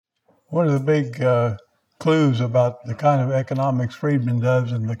one of the big clues about the kind of economics Friedman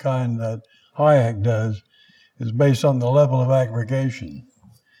does and the kind that Hayek does is based on the level of aggregation.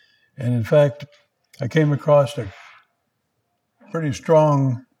 And in fact, I came across a pretty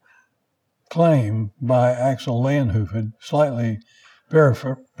strong claim by Axel Landhofen, slightly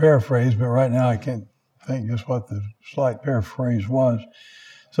paraphrased, but right now I can't think just what the slight paraphrase was.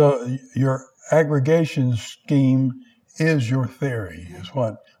 So your aggregation scheme is your theory, is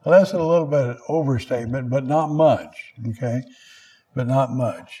what. Well, that's a little bit of overstatement, but not much, okay? But not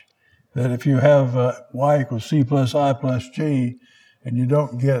much. That if you have y equals c plus I plus g, and you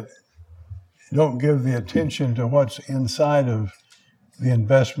don't give the attention to what's inside of the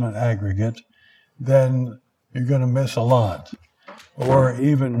investment aggregate, then you're going to miss a lot. Or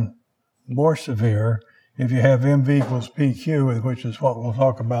even more severe, if you have MV equals PQ, which is what we'll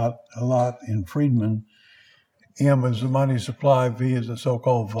talk about a lot in Friedman, M is the money supply, V is the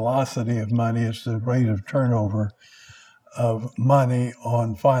so-called velocity of money, it's the rate of turnover of money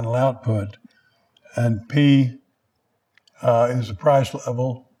on final output, and P is the price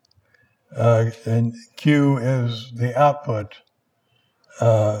level, and Q is the output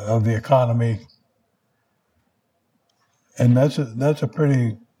of the economy. And that's a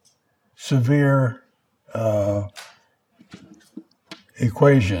pretty severe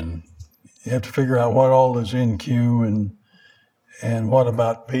equation. You have to figure out what all is in Q and what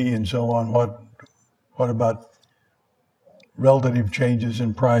about P and so on. What about relative changes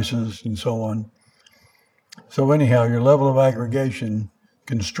in prices and so on. So anyhow, your level of aggregation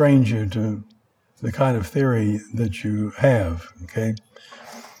constrains you to the kind of theory that you have, okay?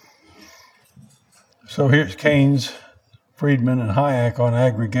 So here's Keynes, Friedman, and Hayek on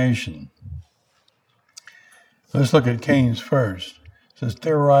aggregation. Let's look at Keynes first. It says,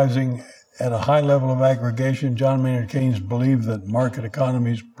 theorizing at a high level of aggregation, John Maynard Keynes believed that market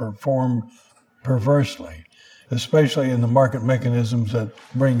economies perform perversely, especially in the market mechanisms that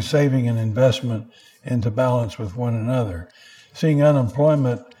bring saving and investment into balance with one another. Seeing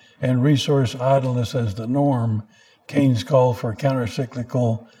unemployment and resource idleness as the norm, Keynes called for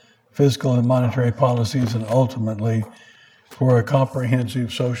countercyclical fiscal and monetary policies and ultimately for a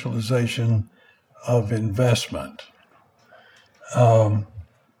comprehensive socialization of investment. And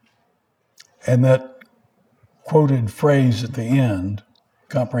that quoted phrase at the end,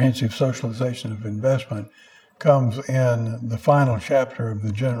 comprehensive socialization of investment, comes in the final chapter of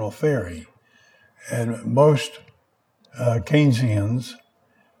the general theory. And most Keynesians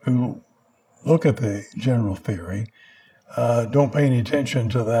who look at the general theory don't pay any attention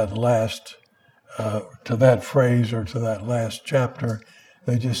to that last, to that phrase or to that last chapter.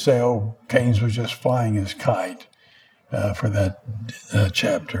 They just say, oh, Keynes was just flying his kite for that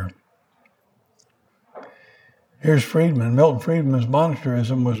chapter. Here's Friedman. Milton Friedman's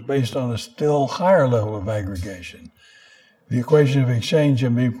monetarism was based on a still higher level of aggregation. The equation of exchange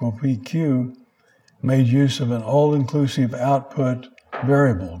M equal PQ made use of an all-inclusive output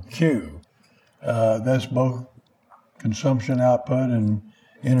variable, Q. That's both consumption output and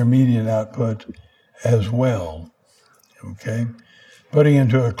intermediate output as well, okay? Putting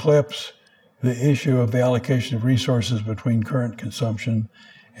into eclipse the issue of the allocation of resources between current consumption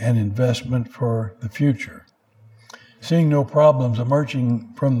and investment for the future. Seeing no problems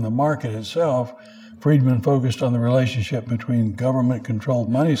emerging from the market itself, Friedman focused on the relationship between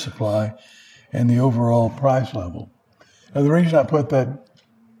government-controlled money supply and the overall price level. Now, the reason I put that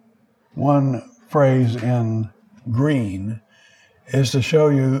one phrase in green is to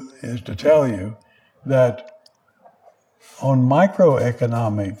tell you that on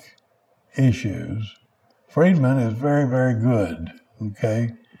microeconomic issues, Friedman is very, very good,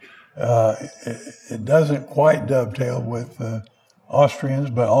 okay? It doesn't quite dovetail with the Austrians,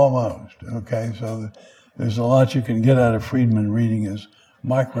 but almost, okay? So there's a lot you can get out of Friedman reading his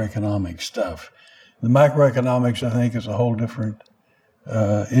microeconomic stuff. The macroeconomics, I think, is a whole different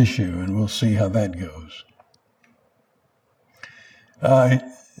issue, and we'll see how that goes.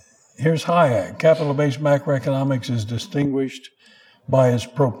 Here's Hayek. Capital-based macroeconomics is distinguished by its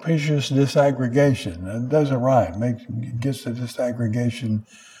propitious disaggregation. It does it right. Gets the disaggregation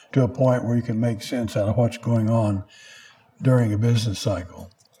to a point where you can make sense out of what's going on during a business cycle,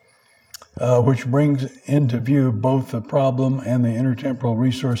 which brings into view both the problem and the intertemporal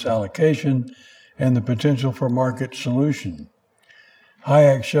resource allocation and the potential for market solution.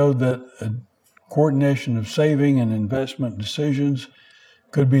 Hayek showed that a coordination of saving and investment decisions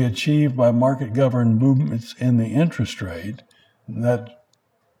could be achieved by market-governed movements in the interest rate, and that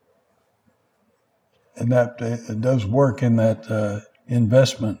it does work in that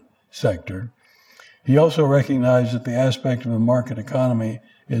investment sector. He also recognized that the aspect of the market economy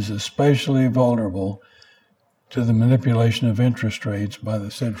is especially vulnerable to the manipulation of interest rates by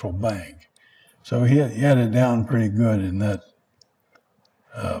the central bank. So he had it down pretty good in that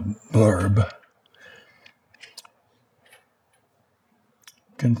blurb.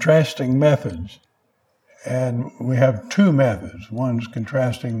 Contrasting methods. And we have two methods. One's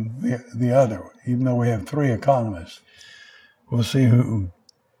contrasting the other, even though we have three economists. We'll see who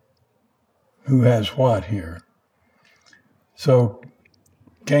has what here. So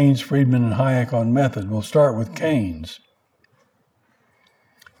Keynes, Friedman, and Hayek on method. We'll start with Keynes.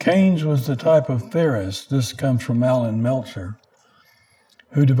 Keynes was the type of theorist, this comes from Alan Meltzer,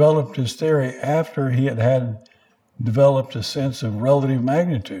 who developed his theory after he had developed a sense of relative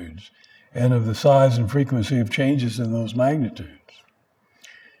magnitudes and of the size and frequency of changes in those magnitudes.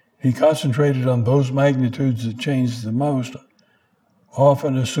 He concentrated on those magnitudes that changed the most,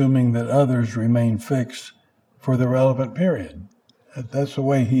 often assuming that others remain fixed for the relevant period. That's the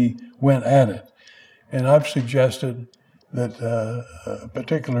way he went at it. And I've suggested that a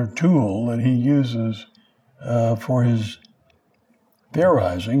particular tool that he uses for his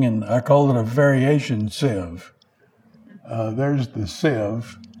theorizing, and I call it a variation sieve. There's the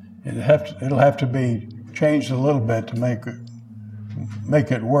sieve. It'll have to be changed a little bit to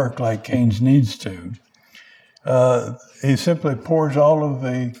make it work like Keynes needs to. He simply pours all of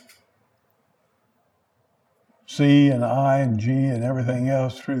the C and I and G and everything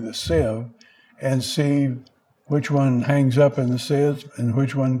else through the sieve and see which one hangs up in the sieve and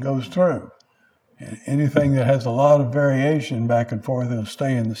which one goes through. And anything that has a lot of variation back and forth will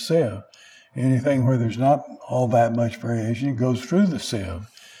stay in the sieve. Anything where there's not all that much variation goes through the sieve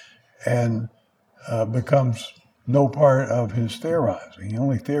and becomes no part of his theorizing. He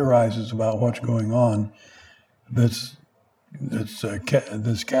only theorizes about what's going on that's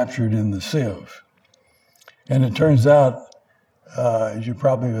captured in the sieve. And it turns out, as you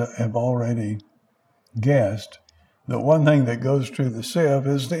probably have already guessed, that one thing that goes through the sieve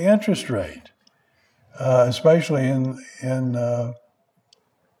is the interest rate, especially in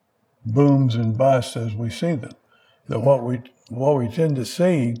booms and busts as we see them. That what we tend to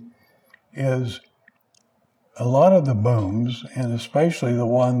see is a lot of the booms, and especially the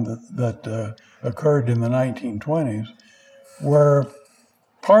one that occurred in the 1920s, were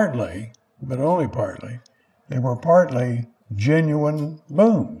partly, but only partly, they were partly genuine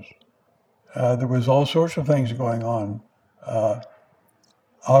booms. There was all sorts of things going on.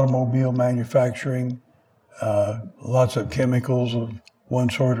 Automobile manufacturing, lots of chemicals of one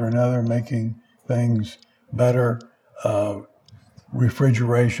sort or another making things better,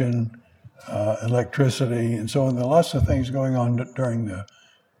 refrigeration, electricity, and so on. There are lots of things going on during the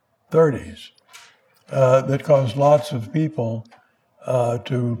 30s that caused lots of people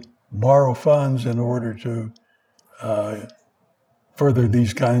to borrow funds in order to further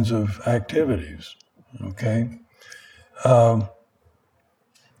these kinds of activities, okay? So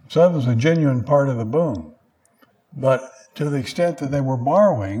that was a genuine part of the boom. But to the extent that they were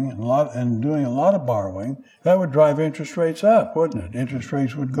borrowing and doing a lot of borrowing, that would drive interest rates up, wouldn't it? Interest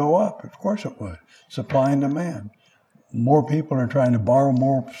rates would go up. Of course it would. Supply and demand. More people are trying to borrow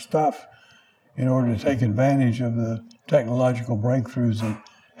more stuff in order to take advantage of the technological breakthroughs that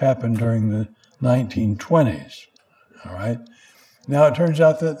happened during the 1920s. All right? Now it turns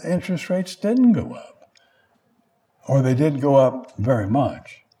out that interest rates didn't go up, or they didn't go up very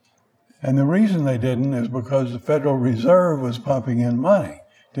much. And the reason they didn't is because the Federal Reserve was pumping in money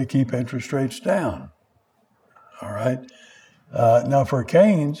to keep interest rates down. All right? Now for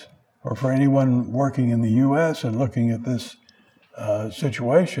Keynes, or for anyone working in the U.S. and looking at this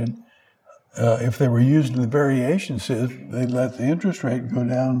situation, if they were using the variation sieve, they'd let the interest rate go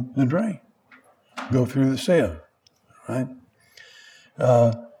down the drain, go through the sieve, right?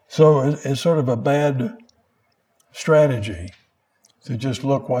 So it's sort of a bad strategy to just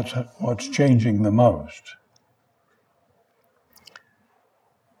look what's changing the most.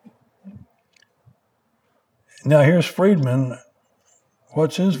 Now here's Friedman.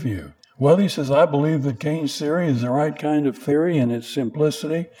 What's his view? Well, he says, I believe that Keynes' theory is the right kind of theory in its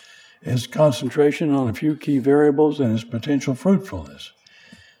simplicity, its concentration on a few key variables, and its potential fruitfulness.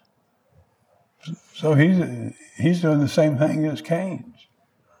 So he's doing the same thing as Keynes,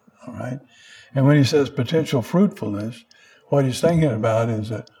 all right? And when he says potential fruitfulness, what he's thinking about is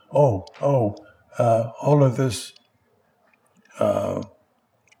that, all of this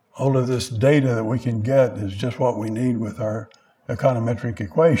data that we can get is just what we need with our econometric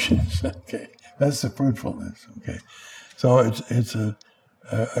equations. Okay, that's the fruitfulness. Okay, so it's a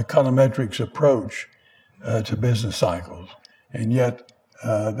econometrics approach to business cycles, and yet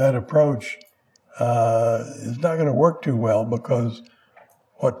that approach is not going to work too well because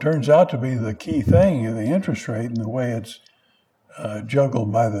what turns out to be the key thing in the interest rate and the way it's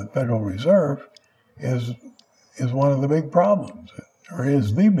juggled by the Federal Reserve is one of the big problems, or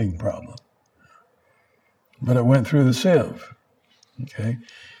is the big problem. But it went through the sieve. Okay,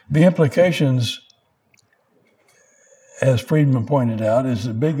 the implications, as Friedman pointed out, is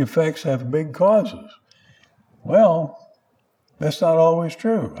that big effects have big causes. Well, that's not always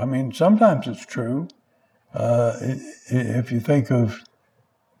true. I mean, sometimes it's true. If you think of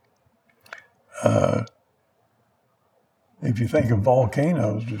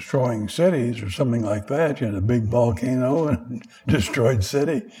volcanoes destroying cities or something like that, you had a big volcano and destroyed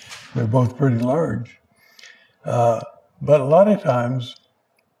city. They're both pretty large. But a lot of times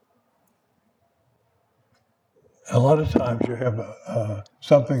you have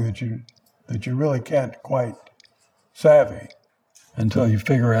something that you really can't quite savvy until you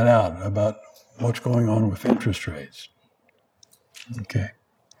figure it out about what's going on with interest rates. Okay.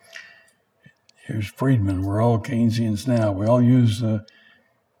 Here's Friedman. We're all Keynesians now. We all use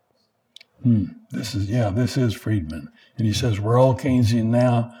this is Friedman. And he says, we're all Keynesian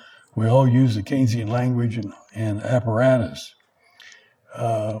now. We all use the Keynesian language and apparatus.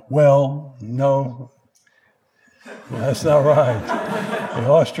 Well, no, that's not right. The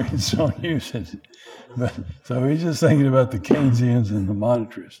Austrians don't use it. But, so he's just thinking about the Keynesians and the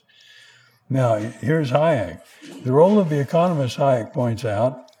monetarists. Now, here's Hayek. The role of the economist, Hayek points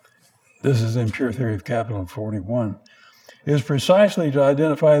out, this is in Pure Theory of Capital 41, is precisely to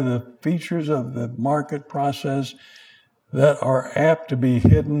identify the features of the market process that are apt to be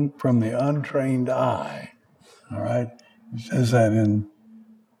hidden from the untrained eye. All right? He says that in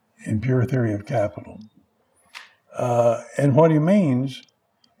Pure Theory of Capital. And what he means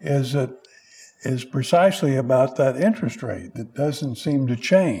is precisely about that interest rate that doesn't seem to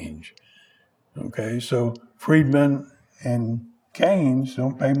change. Okay, so Friedman and Keynes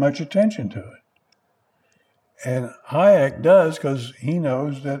don't pay much attention to it. And Hayek does, because he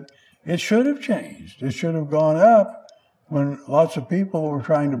knows that it should have changed. It should have gone up when lots of people were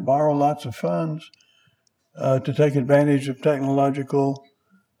trying to borrow lots of funds to take advantage of technological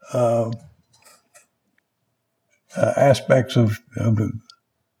aspects of the.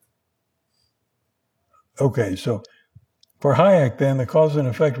 Okay, so for Hayek, then, the cause and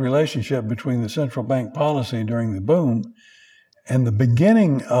effect relationship between the central bank policy during the boom and the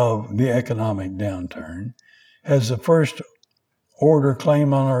beginning of the economic downturn has the first order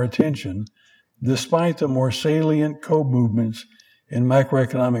claim on our attention, despite the more salient co-movements in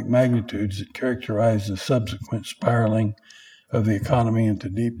macroeconomic magnitudes that characterize the subsequent spiraling of the economy into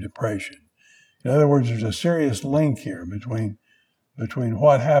deep depression. In other words, there's a serious link here between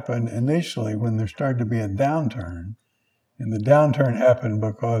what happened initially when there started to be a downturn. And the downturn happened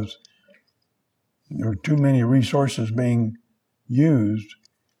because there were too many resources being used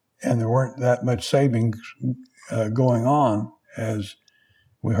and there weren't that much savings going on, as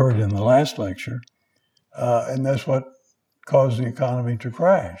we heard in the last lecture. And that's what caused the economy to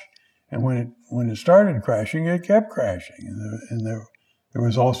crash. And when it started crashing, it kept crashing. And there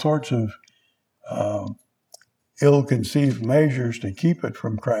was all sorts of ill-conceived measures to keep it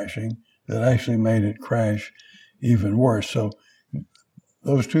from crashing that actually made it crash even worse. So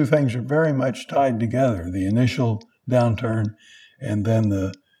those two things are very much tied together, the initial downturn and then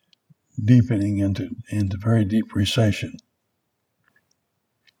the deepening into very deep recession.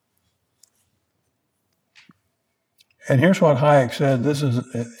 And here's what Hayek said. This is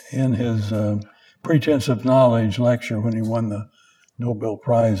in his Pretense of Knowledge lecture when he won the Nobel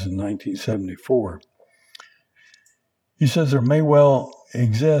Prize in 1974. He says there may well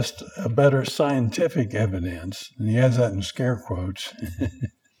exist a better scientific evidence, and he has that in scare quotes,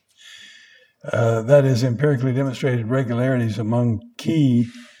 that is empirically demonstrated regularities among key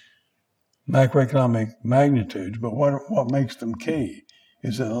macroeconomic magnitudes. But what makes them key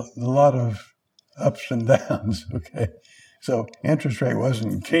is a lot of ups and downs, okay? So interest rate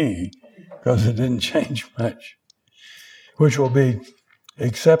wasn't key because it didn't change much, which will be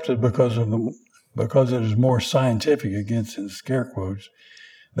accepted because it is more scientific, against in scare quotes,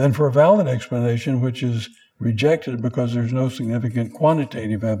 than for a valid explanation, which is rejected because there's no significant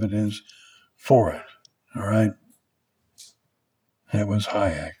quantitative evidence for it. All right? That was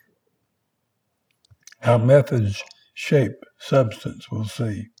Hayek. How methods shape substance, we'll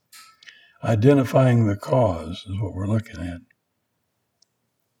see. Identifying the cause is what we're looking at.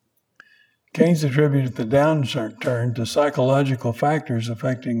 Keynes attributed the downturn to psychological factors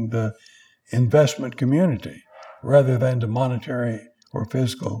affecting the investment community rather than to monetary or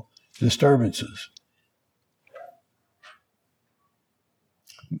physical disturbances.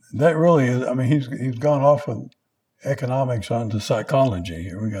 That really is, I mean, he's gone off economics onto psychology.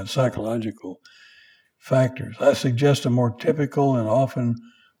 Here we got psychological factors. I suggest a more typical and often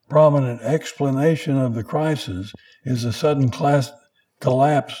prominent explanation of the crisis is the sudden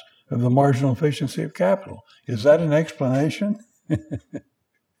collapse of the marginal efficiency of capital. Is that an explanation?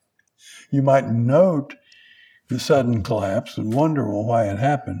 You might note the sudden collapse and wonder why it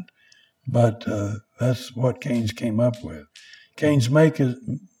happened, but that's what Keynes came up with. Keynes'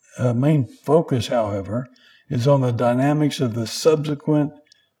 main focus, however, is on the dynamics of the subsequent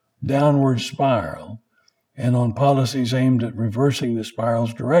downward spiral and on policies aimed at reversing the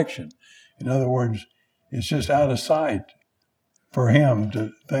spiral's direction. In other words, it's just out of sight for him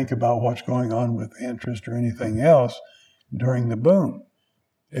to think about what's going on with interest or anything else during the boom.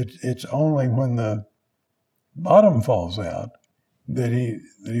 It's only when the bottom falls out that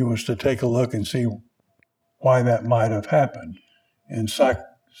he was to take a look and see why that might have happened. And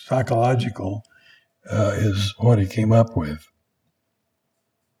psychological is what he came up with.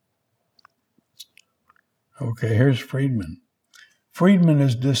 Okay, here's Friedman. Friedman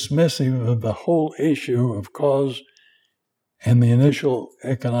is dismissive of the whole issue of cause and the initial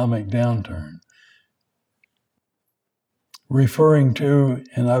economic downturn, referring to,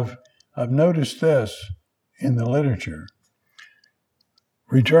 and I've noticed this in the literature,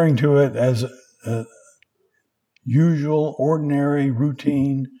 referring to it as a usual, ordinary,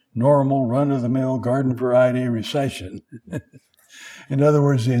 routine, normal, run-of-the-mill, garden variety recession. In other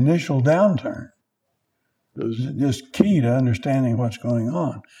words, the initial downturn is just key to understanding what's going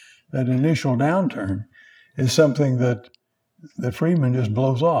on. That initial downturn is something that Friedman just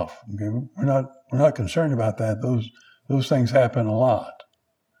blows off. Okay? We're not concerned about that. Those things happen a lot.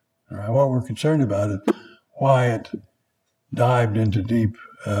 All right? What we're concerned about is why it dived into deep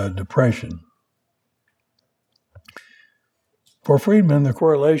depression. For Friedman, the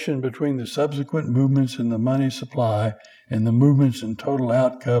correlation between the subsequent movements in the money supply and the movements in total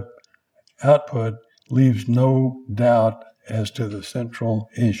output leaves no doubt as to the central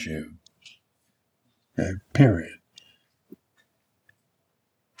issue. Okay, period.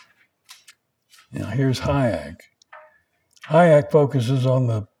 Now here's Hayek. Hayek focuses on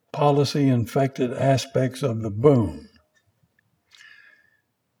the policy-infected aspects of the boom.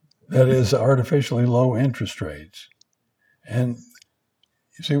 That is, artificially low interest rates. And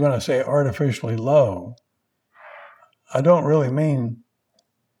you see, when I say artificially low, I don't really mean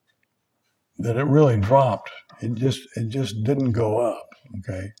that it really dropped. It just didn't go up,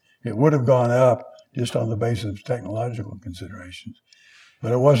 okay? It would have gone up just on the basis of technological considerations,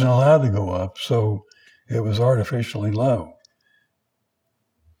 but it wasn't allowed to go up, so it was artificially low.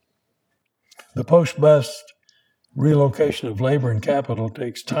 The post-bust relocation of labor and capital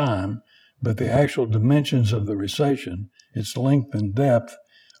takes time, but the actual dimensions of the recession, its length and depth,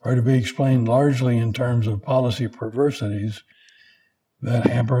 are to be explained largely in terms of policy perversities that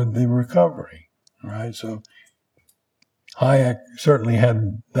hampered the recovery. All right, so Hayek certainly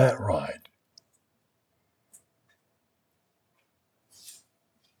had that right.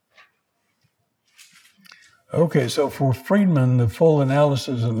 Okay, so for Friedman, the full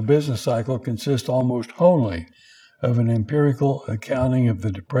analysis of the business cycle consists almost wholly of an empirical accounting of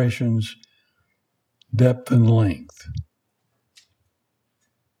the depression's depth and length.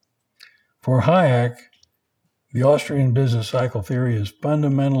 For Hayek, the Austrian business cycle theory is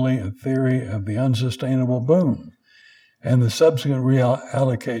fundamentally a theory of the unsustainable boom and the subsequent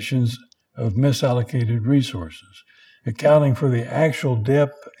reallocations of misallocated resources, accounting for the actual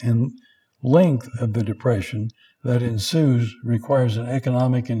depth and length of the depression that ensues requires an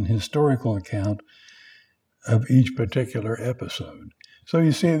economic and historical account of each particular episode. So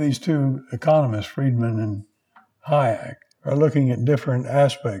you see these two economists, Friedman and Hayek, are looking at different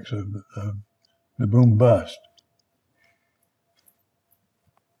aspects of the boom-bust.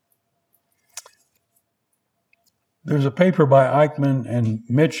 There's a paper by Eichmann and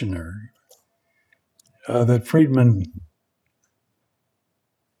Michener that Friedman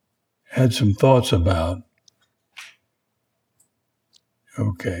had some thoughts about.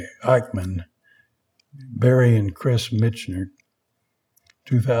 Okay, Eichmann, Barry and Chris Michener,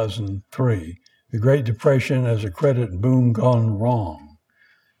 2003. The Great Depression as a Credit Boom Gone Wrong.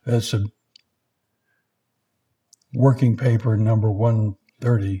 That's a working paper number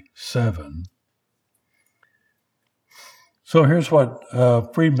 137. So here's what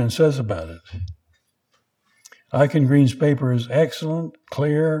Friedman says about it. Eichengreen's paper is excellent,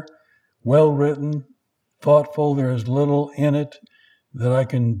 clear, well-written, thoughtful. There is little in it that I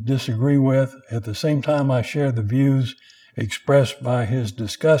can disagree with. At the same time, I share the views expressed by his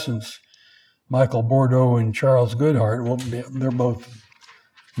discussants, Michael Bordeaux and Charles Goodhart. Well, they're both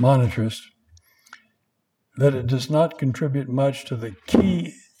monetarists. that it does not contribute much to the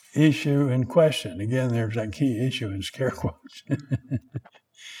key issue in question. Again, there's that key issue in scare quotes.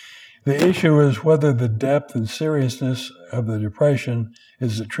 The issue is whether the depth and seriousness of the Depression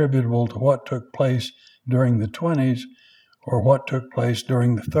is attributable to what took place during the 20s or what took place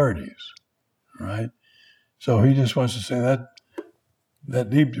during the 30s, right? So he just wants to say that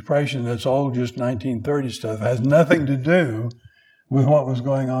deep depression, that's all just 1930 stuff, has nothing to do with what was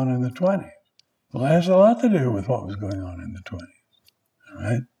going on in the 20s. Well, it has a lot to do with what was going on in the 20s, all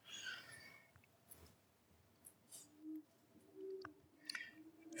right?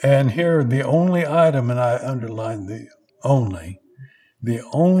 And here, the only item, and I underlined the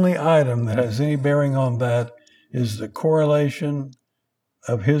only item that has any bearing on that is the correlation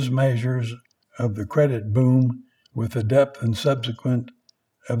of his measures of the credit boom with the depth and subsequent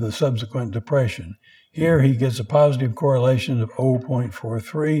depression. Here he gets a positive correlation of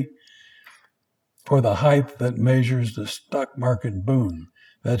 0.43 for the height that measures the stock market boom.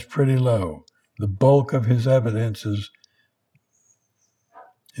 That's pretty low. The bulk of his evidence is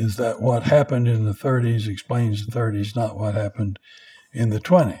that what happened in the 30s explains the 30s, not what happened in the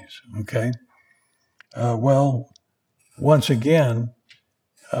 20s, okay? Well, once again,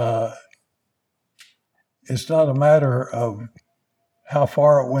 it's not a matter of how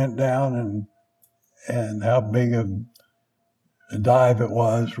far it went down and how big of a dive it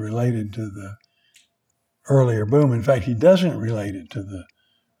was related to the earlier boom. In fact, he doesn't relate it to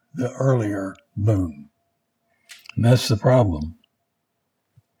the earlier boom. And that's the problem.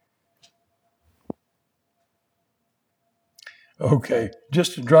 Okay,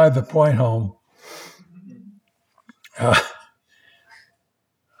 just to drive the point home, I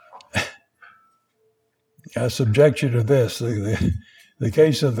subject you to this, the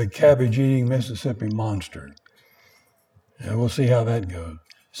case of the cabbage-eating Mississippi monster. And we'll see how that goes.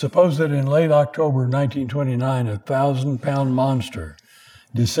 Suppose that in late October 1929, a 1,000-pound monster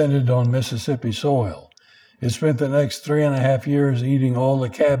descended on Mississippi soil. It spent the next 3.5 years eating all the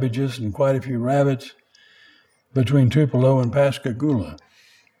cabbages and quite a few rabbits between Tupelo and Pascagoula.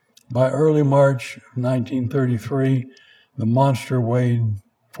 By early March of 1933, the monster weighed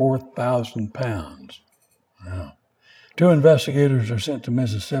 4,000 pounds. Wow. 2 investigators are sent to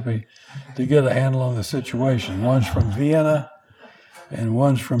Mississippi to get a handle on the situation. One's from Vienna and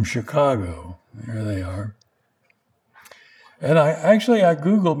one's from Chicago. There they are. And I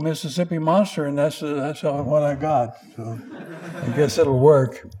Googled Mississippi monster, and that's what I got. So I guess it'll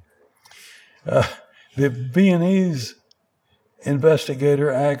work. The Viennese investigator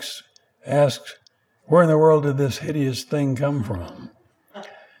asks, where in the world did this hideous thing come from?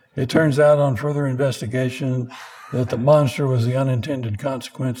 It turns out on further investigation that the monster was the unintended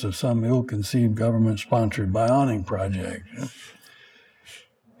consequence of some ill-conceived government-sponsored bioning project.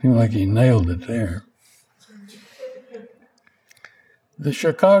 Seems like he nailed it there. The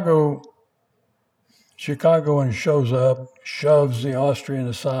Chicagoan shows up, shoves the Austrian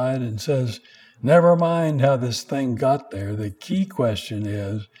aside, and says, never mind how this thing got there. The key question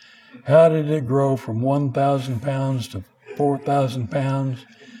is, how did it grow from 1,000 pounds to 4,000 pounds?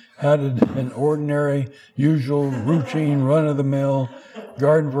 How did an ordinary, usual, routine, run-of-the-mill,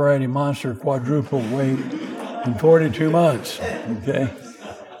 garden variety monster quadruple weight in 42 months? Okay.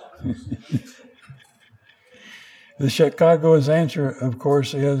 The Chicago's answer, of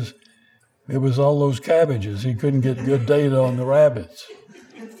course, is it was all those cabbages. He couldn't get good data on the rabbits.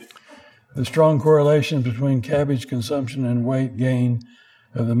 The strong correlation between cabbage consumption and weight gain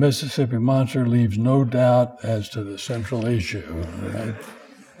of the Mississippi monster leaves no doubt as to the central issue. Right?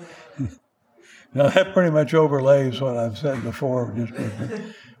 Now, that pretty much overlays what I've said before just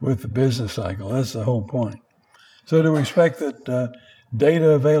with the business cycle. That's the whole point. So do we expect that data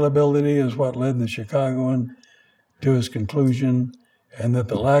availability is what led the Chicagoan to his conclusion, and that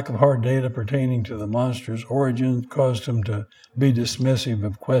the lack of hard data pertaining to the monster's origin caused him to be dismissive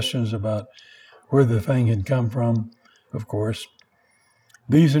of questions about where the thing had come from? Of course.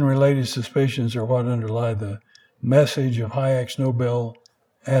 These and related suspicions are what underlie the message of Hayek's Nobel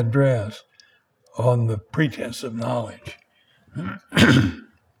address on the pretense of knowledge.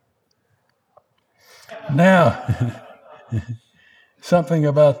 Now, something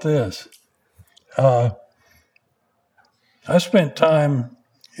about this. I spent time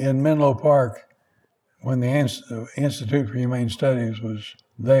in Menlo Park when the Institute for Humane Studies was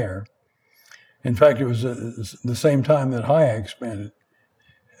there. In fact, it was the same time that Hayek spent it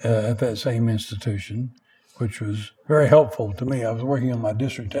at that same institution, which was very helpful to me. I was working on my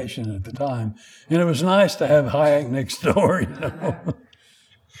dissertation at the time, and it was nice to have Hayek next door, you know.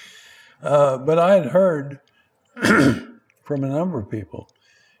 But I had heard from a number of people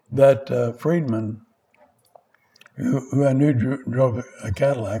that Friedman who I knew drove a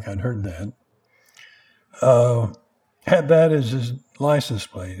Cadillac, I'd heard that, had that as his license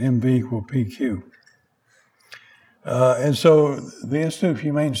plate, MV=PQ. And so the Institute of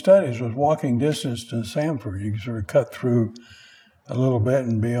Humane Studies was walking distance to Sanford. You could sort of cut through a little bit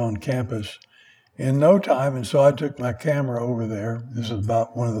and be on campus in no time. And so I took my camera over there. This is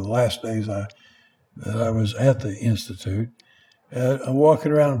about one of the last days that I was at the Institute. I'm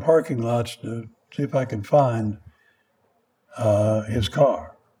walking around in parking lots to see if I could find his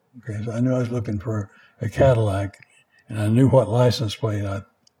car. Okay, so I knew I was looking for a Cadillac, and I knew what license plate I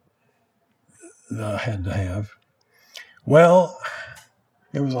had to have. Well,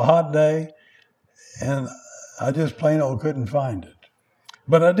 it was a hot day, and I just plain old couldn't find it.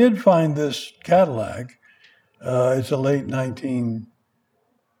 But I did find this Cadillac. It's a late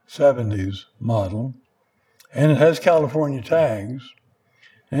 1970s model, and it has California tags.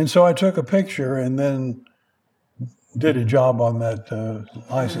 And so I took a picture and then did a job on that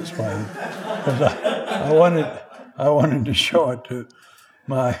license plate, because I wanted to show it to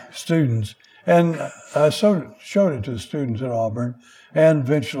my students. And I showed it to the students at Auburn, and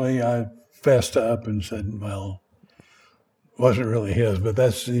eventually I fessed up and said, well, it wasn't really his, but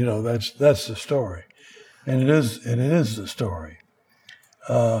that's the story. And it is the story.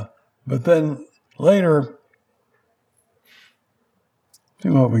 But then later, see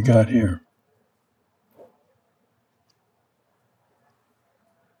what we got here.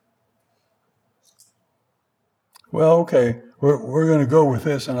 Well, okay, we're going to go with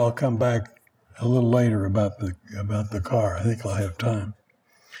this, and I'll come back a little later about the car. I think I'll have time.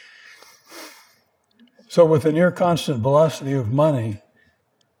 So with the near constant velocity of money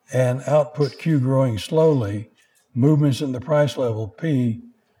and output Q growing slowly, movements in the price level P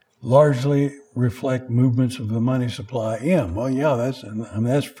largely reflect movements of the money supply M. Well, yeah,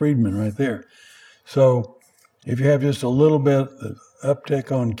 that's Friedman right there. So if you have just a little bit of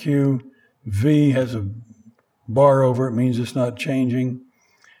uptick on Q, V has a bar over it, means it's not changing,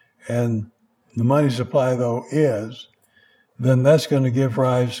 and the money supply, though, is, then that's going to give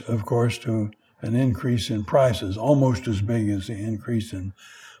rise, of course, to an increase in prices, almost as big as the increase in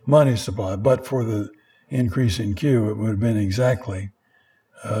money supply. But for the increase in Q, it would have been exactly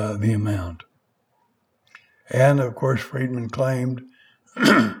the amount. And, of course, Friedman claimed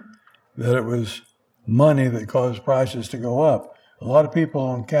that it was money that caused prices to go up. A lot of people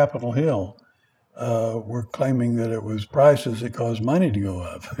on Capitol Hill were claiming that it was prices that caused money to go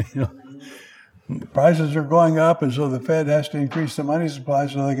up. Prices are going up, and so the Fed has to increase the money supply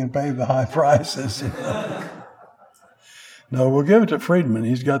so they can pay the high prices. No, we'll give it to Friedman.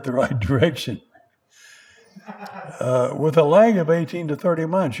 He's got the right direction. With a lag of 18 to 30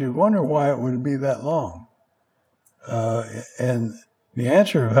 months, you wonder why it would be that long. And the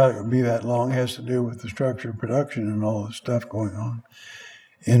answer of how it would be that long has to do with the structure of production and all the stuff going on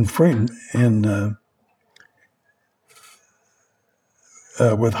in Friedman,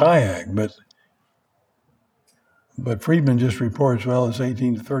 with Hayek, but Friedman just reports, well, it's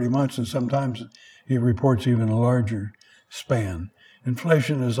 18 to 30 months, and sometimes he reports even a larger span.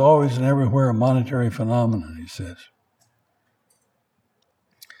 Inflation is always and everywhere a monetary phenomenon, he says.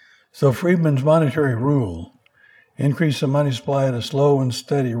 So Friedman's monetary rule: increase the money supply at a slow and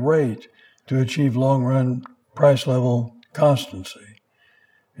steady rate to achieve long-run price level constancy.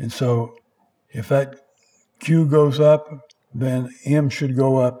 And so if that Q goes up, then M should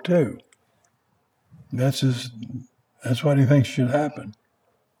go up too. That's what he thinks should happen.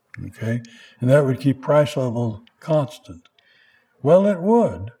 Okay? And that would keep price level constant. Well, it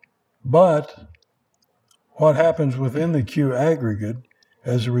would, but what happens within the Q aggregate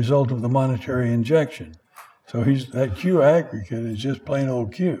as a result of the monetary injection? So that Q aggregate is just plain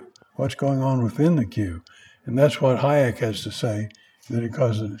old Q. What's going on within the Q? And that's what Hayek has to say, that it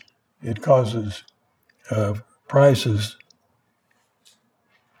causes prices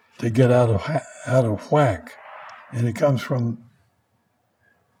to get out of whack. And it comes from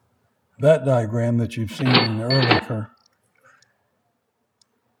that diagram that you've seen in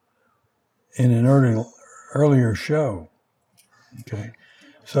an earlier show. Okay,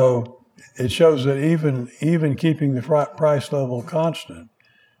 so it shows that even keeping the price level constant,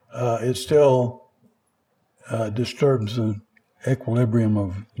 it still disturbs the equilibrium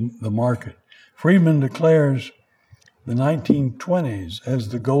of the market. Friedman declares the 1920s as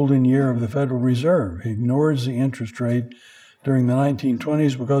the golden year of the Federal Reserve. He ignores the interest rate during the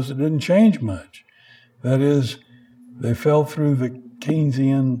 1920s because it didn't change much. That is, they fell through the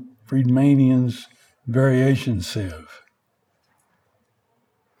Keynesian Friedmanian's variation sieve.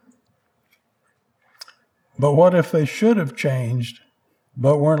 But what if they should have changed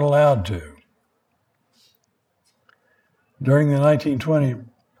but weren't allowed to? During the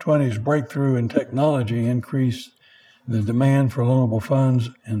 1920s, breakthrough in technology increased the demand for loanable funds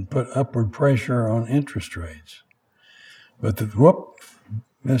and put upward pressure on interest rates. But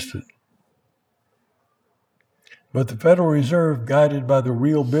missed it. But the Federal Reserve, guided by the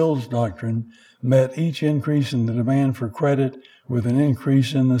real bills doctrine, met each increase in the demand for credit with an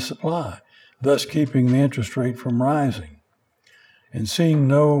increase in the supply, thus keeping the interest rate from rising. And seeing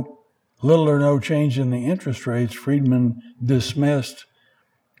little or no change in the interest rates, Friedman dismissed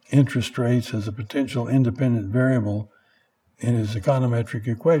interest rates as a potential independent variable in his econometric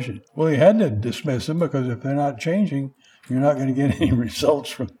equation. Well, he had to dismiss them because if they're not changing, you're not going to get any results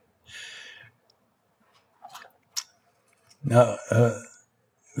from. Now,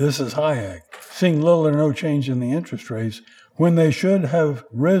 this is Hayek. Seeing little or no change in the interest rates when they should have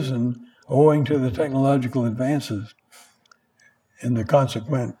risen owing to the technological advances and the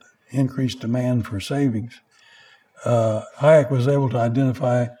consequent increased demand for savings, Hayek was able to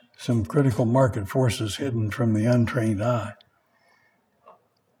identify some critical market forces hidden from the untrained eye.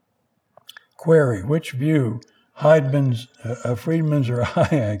 Query: which view, Friedman's or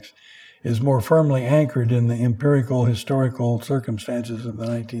Hayek's, is more firmly anchored in the empirical historical circumstances of the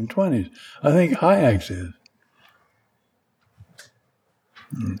 1920s? I think Hayek's is.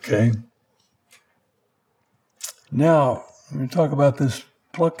 Okay. Now, when we talk about this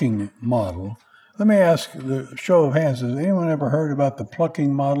plucking model, let me ask the show of hands, has anyone ever heard about the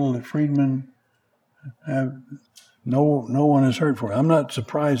plucking model that Friedman had? No one has heard for it. I'm not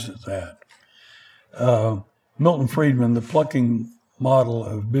surprised at that. Milton Friedman, the plucking model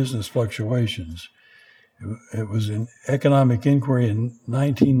of business fluctuations. It was an economic inquiry in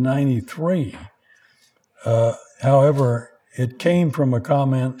 1993. However, it came from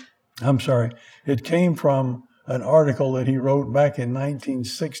an article that he wrote back in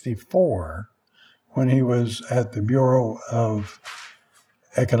 1964 when he was at the Bureau of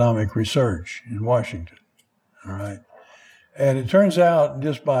Economic Research in Washington. All right. And it turns out,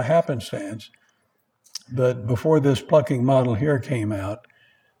 just by happenstance, that before this plucking model here came out,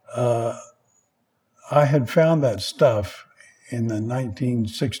 I had found that stuff in the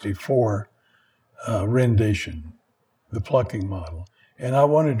 1964 rendition, the plucking model. And I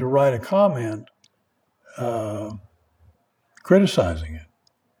wanted to write a comment criticizing it.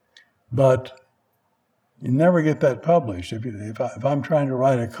 But you never get that published. If I'm trying to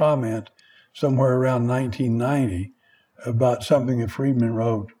write a comment somewhere around 1990 about something that Friedman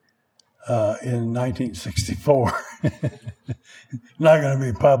wrote in 1964, not going to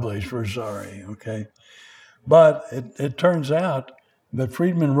be published, we're sorry, okay? But it turns out that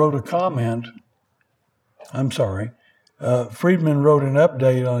Friedman wrote a comment, Friedman wrote an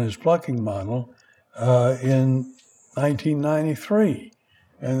update on his plucking model in 1993.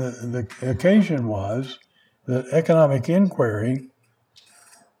 And the occasion was that Economic Inquiry,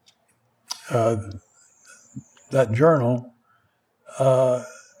 that journal,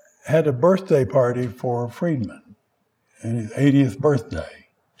 had a birthday party for Friedman, and his 80th birthday.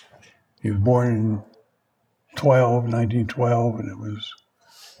 He was born in 1912, and it was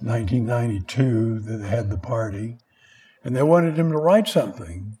 1992 that they had the party. And they wanted him to write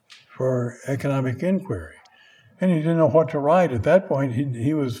something for Economic Inquiry. And he didn't know what to write. At that point,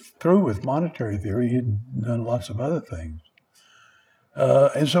 he was through with monetary theory. He'd done lots of other things.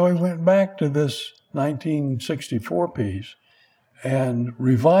 And so he went back to this 1964 piece and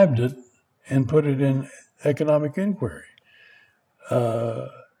revived it and put it in Economic Inquiry.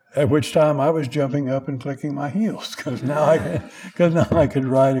 At which time I was jumping up and clicking my heels because now I could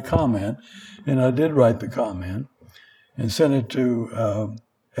write a comment, and I did write the comment and sent it to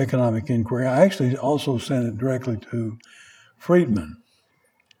Economic Inquiry. I actually also sent it directly to Friedman,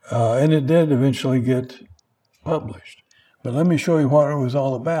 and it did eventually get published. But let me show you what it was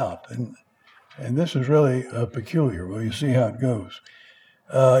all about, and this is really peculiar. Well, you see how it goes.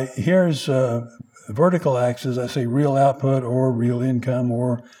 Here's the vertical axis. I say real output or real income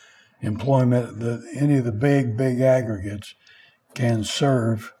or employment. Any of the big aggregates can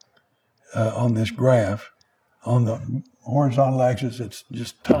serve on this graph. On the horizontal axis, it's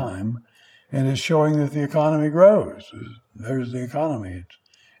just time, and it's showing that the economy grows. There's the economy.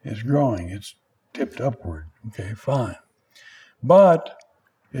 It's growing. It's tipped upward. Okay, fine. But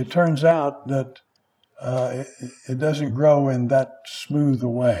it turns out that it doesn't grow in that smooth a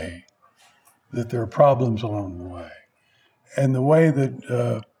way, that there are problems along the way. And the way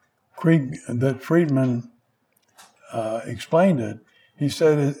that Friedman explained it, he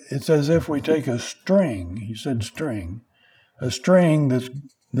said it's as if we take a string, he said string, a string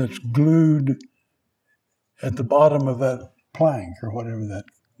that's glued at the bottom of that plank or whatever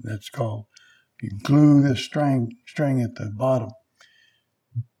that's called, You glue this string at the bottom.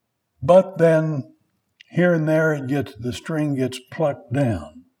 But then here and there the string gets plucked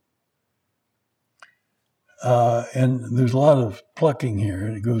down. And there's a lot of plucking here.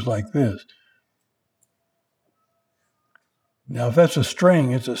 It goes like this. Now, if that's a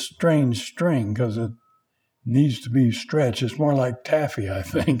string, it's a strange string because it needs to be stretched. It's more like taffy, I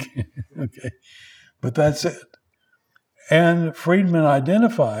think. Okay, but that's it. And Friedman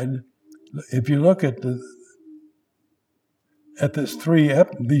identified, if you look at these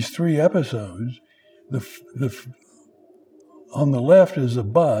three episodes, on the left is a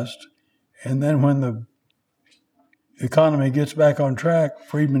bust, and then when the economy gets back on track,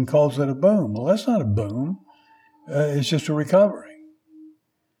 Friedman calls it a boom. Well, that's not a boom. It's just a recovery.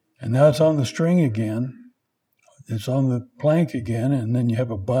 And now it's on the string again. It's on the plank again, and then you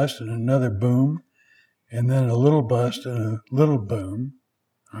have a bust and another boom, and then a little bust and a little boom.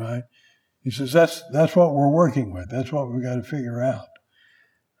 All right? He says that's what we're working with. That's what we've got to figure out.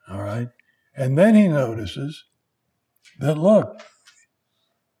 All right? And then he notices that, look,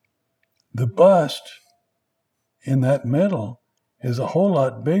 the bust in that middle is a whole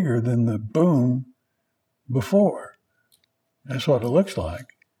lot bigger than the boom before. That's what it looks like.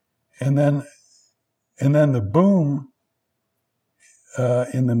 And then the boom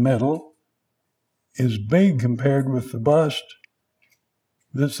in the middle is big compared with the bust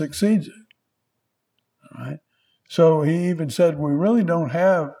that succeeds it. All right? So he even said, we really don't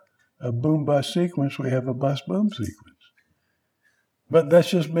have a boom-bust sequence, we have a bust-boom sequence. But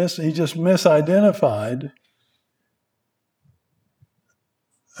that's just he just misidentified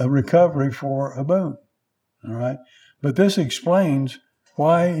a recovery for a boom. All right? But this explains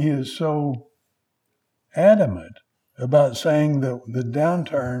why he is so adamant about saying that the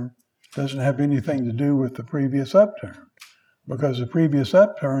downturn doesn't have anything to do with the previous upturn, because the previous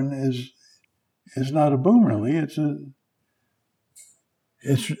upturn is not a boom really, it's a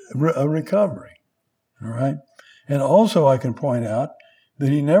recovery. All right? And also I can point out that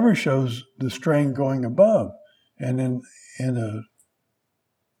he never shows the string going above, and in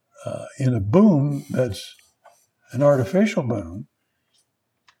a boom that's an artificial boom,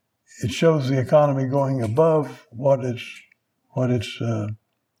 it shows the economy going above what its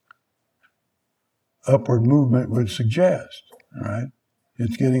upward movement would suggest. All right,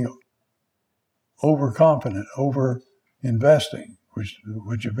 it's getting overconfident, over investing, which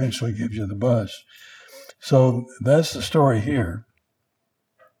eventually gives you the buzz. So that's the story here.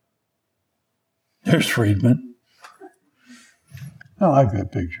 There's Friedman. I like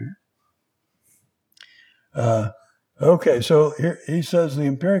that picture. Okay, so here he says the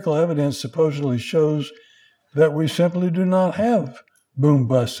empirical evidence supposedly shows that we simply do not have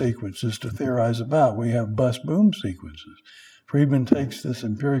boom-bust sequences to theorize about. We have bust-boom sequences. Friedman takes this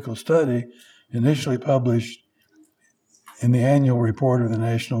empirical study, initially published in the annual report of the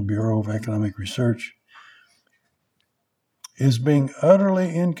National Bureau of Economic Research, is being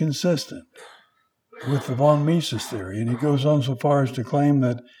utterly inconsistent with the von Mises theory. And he goes on so far as to claim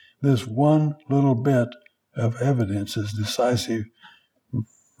that this one little bit of evidence is decisive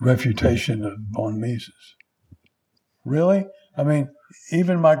refutation of von Mises. Really? I mean,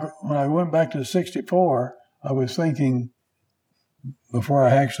 even when I went back to 64, I was thinking, before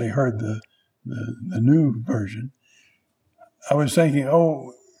I actually heard the new version, I was thinking,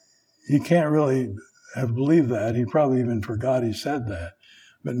 oh, he can't really have believed that. He probably even forgot he said that.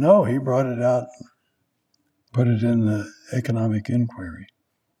 But no, he brought it out, put it in the economic inquiry.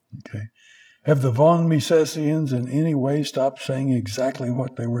 Okay. Have the von Misesians in any way stopped saying exactly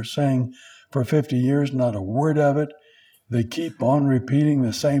what they were saying for 50 years? Not a word of it. They keep on repeating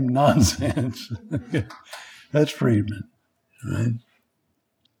the same nonsense. That's Friedman, right?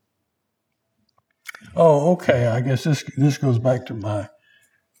 Oh, okay. I guess this goes back to my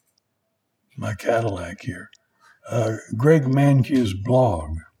Cadillac here. Greg Mankiw's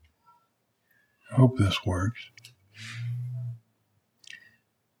blog. I hope this works.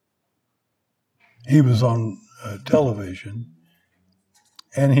 He was on television,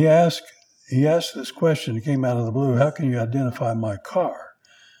 and he asked this question. It came out of the blue. How can you identify my car?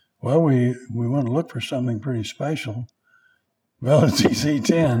 Well, we want to look for something pretty special. Well, it's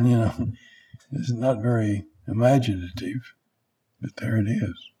EC10, you know. It's not very imaginative, but there it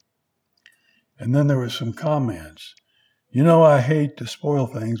is. And then there were some comments. You know, I hate to spoil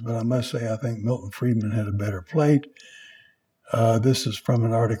things, but I must say I think Milton Friedman had a better plate. This is from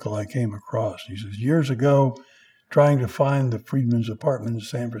an article I came across. He says, years ago, trying to find the Friedman's apartment in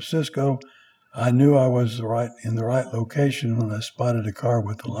San Francisco, I knew I was in the right location when I spotted a car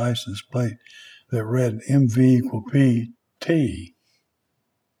with a license plate that read MV = PT.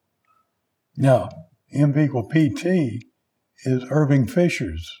 Now, MV equal PT is Irving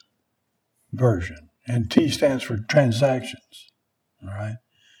Fisher's version, and T stands for transactions, all right?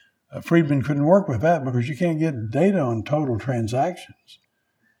 Friedman couldn't work with that because you can't get data on total transactions.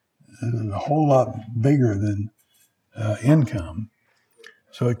 It's a whole lot bigger than income,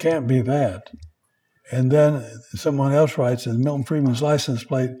 so it can't be that. And then someone else writes that Milton Friedman's license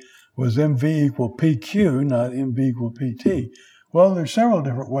plate was MV equal PQ, not MV equal PT. Well, there's several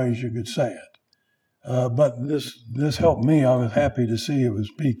different ways you could say it. But this helped me. I was happy to see it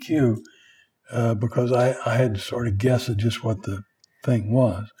was PQ because I had to sort of guess at just what the thing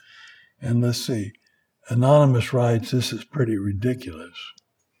was. And let's see. Anonymous writes, this is pretty ridiculous.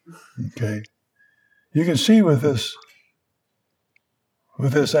 Okay. You can see with this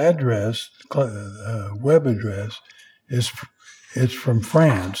address, web address, it's from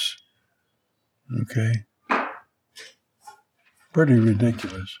France. Okay. Pretty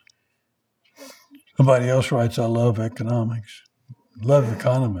ridiculous. Somebody else writes, I love economics. Love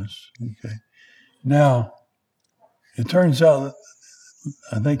economists. Okay. Now, it turns out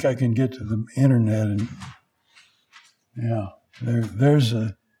I think I can get to the internet and yeah, there's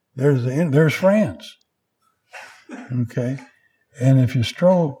France. Okay. And if you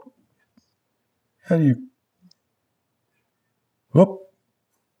stroll, whoop.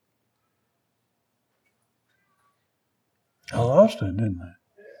 I lost it, didn't I?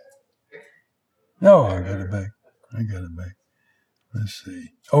 No, I got it back. Let's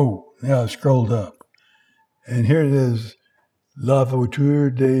see. Oh, yeah, I scrolled up. And here it is, La Voiture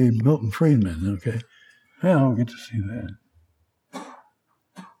de Milton Friedman, okay? Yeah, I don't get to see that.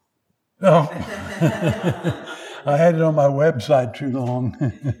 Oh. I had it on my website too long.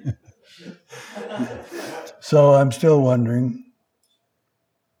 So I'm still wondering.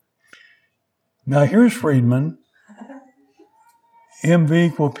 Now here's Friedman, MV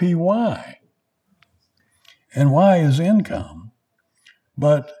equal PY. And Y is income.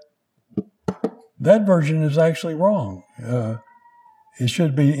 But that version is actually wrong. It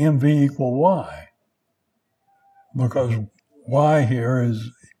should be MV equal Y. Because Y here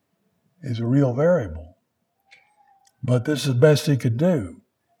is a real variable. But this is the best he could do.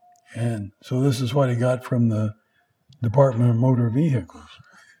 And so this is what he got from the Department of Motor Vehicles.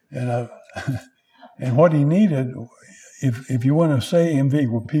 And and what he needed, if you want to say MV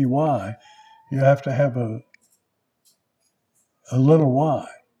equal PY, you have to have a little y,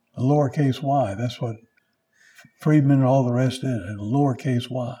 a lowercase y. That's what Friedman and all the rest did, a lowercase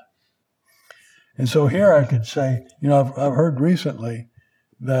y. And so here I could say, I've heard recently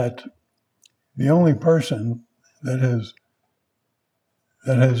that the only person that has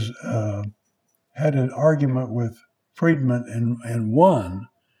had an argument with Friedman and won,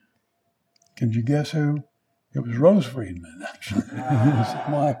 could you guess who? It was Rose Friedman, actually.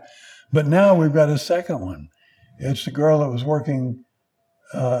 But now we've got a second one. It's the girl that was working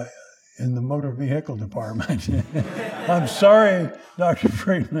in the motor vehicle department. I'm sorry, Dr.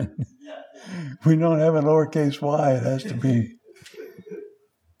 Friedman. We don't have a lowercase y. It has to be.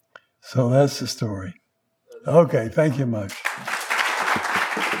 So that's the story. Okay, thank you much.